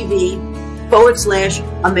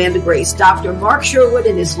Sherwood.tv/Amanda Grace. Dr. Mark Sherwood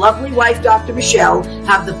and his lovely wife, Dr. Michelle,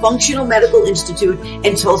 have the Functional Medical Institute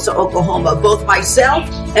in Tulsa, Oklahoma. Both myself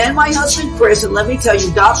and my husband, Chris, and let me tell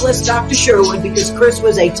you, God bless Dr. Sherwood, because Chris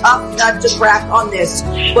was a tough nut to crack on this.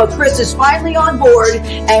 But Chris is finally on board,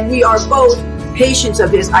 and we are both patients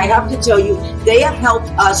of his. I have to tell you, they have helped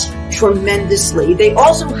us tremendously. They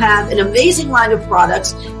also have an amazing line of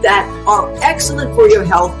products that are excellent for your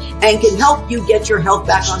health and can help you get your health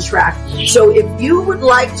back on track. So if you would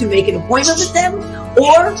like to make an appointment with them,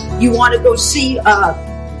 or you want to go see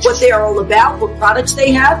what they are all about, what products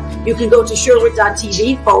they have, you can go to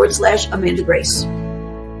Sherwood.tv/Amanda Grace.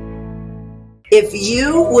 If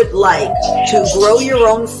you would like to grow your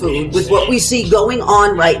own food with what we see going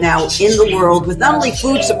on right now in the world with not only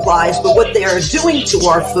food supplies, but what they are doing to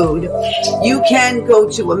our food, you can go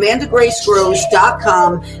to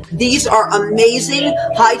amandagracegrows.com. These are amazing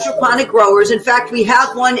hydroponic growers. In fact, we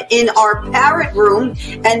have one in our parrot room,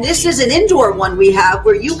 and this is an indoor one we have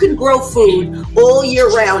where you can grow food all year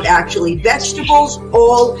round, actually, vegetables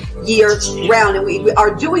all year round. And we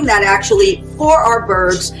are doing that actually for our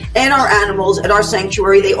birds and our animals at our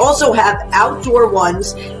sanctuary. They also have outdoor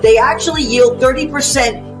ones. They actually yield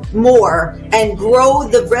 30% more and grow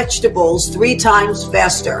the vegetables 3 times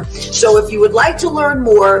faster. So if you would like to learn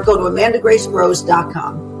more, go to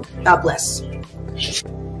amandagracegrows.com. God bless.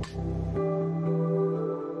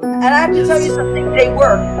 And I have to tell you something, they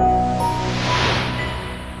work.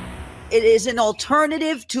 It is an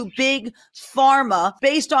alternative to big pharma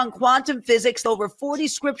based on quantum physics. Over 40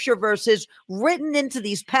 scripture verses written into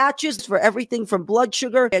these patches for everything from blood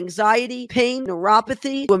sugar, anxiety, pain,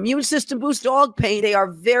 neuropathy, to immune system boost, dog pain. They are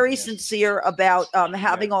very sincere about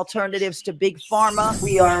having alternatives to big pharma.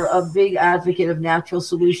 We are a big advocate of natural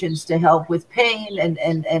solutions to help with pain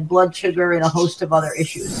and blood sugar and a host of other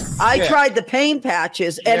issues. I tried the pain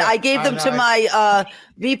patches, and I gave them to my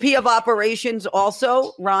VP of operations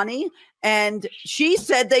also, Ronnie, and she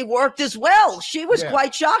said they worked as well. She was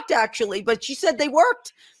quite shocked, actually, but she said they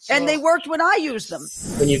worked, and they worked when I used them.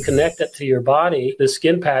 When you connect it to your body, the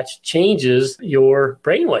skin patch changes your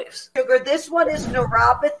brainwaves. Sugar, this one is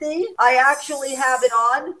neuropathy. I actually have it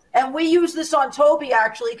on, and we use this on Toby,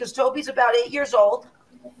 actually, because Toby's about 8 years old,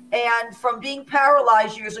 and from being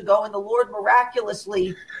paralyzed years ago, and the Lord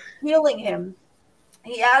miraculously healing him,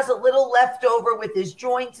 he has a little leftover with his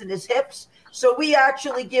joints and his hips. So we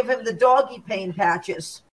actually give him the doggy pain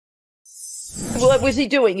patches. What was he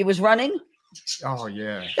doing? He was running? Oh,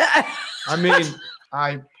 yeah. I mean,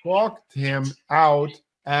 I plucked him out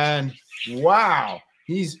and wow,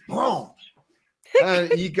 he's boom.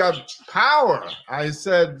 And he got power. I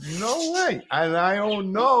said, no way. And I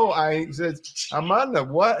don't know. I said, Amanda,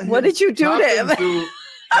 what did you do to him? To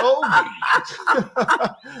Toby?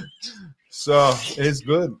 So it's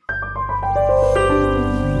good.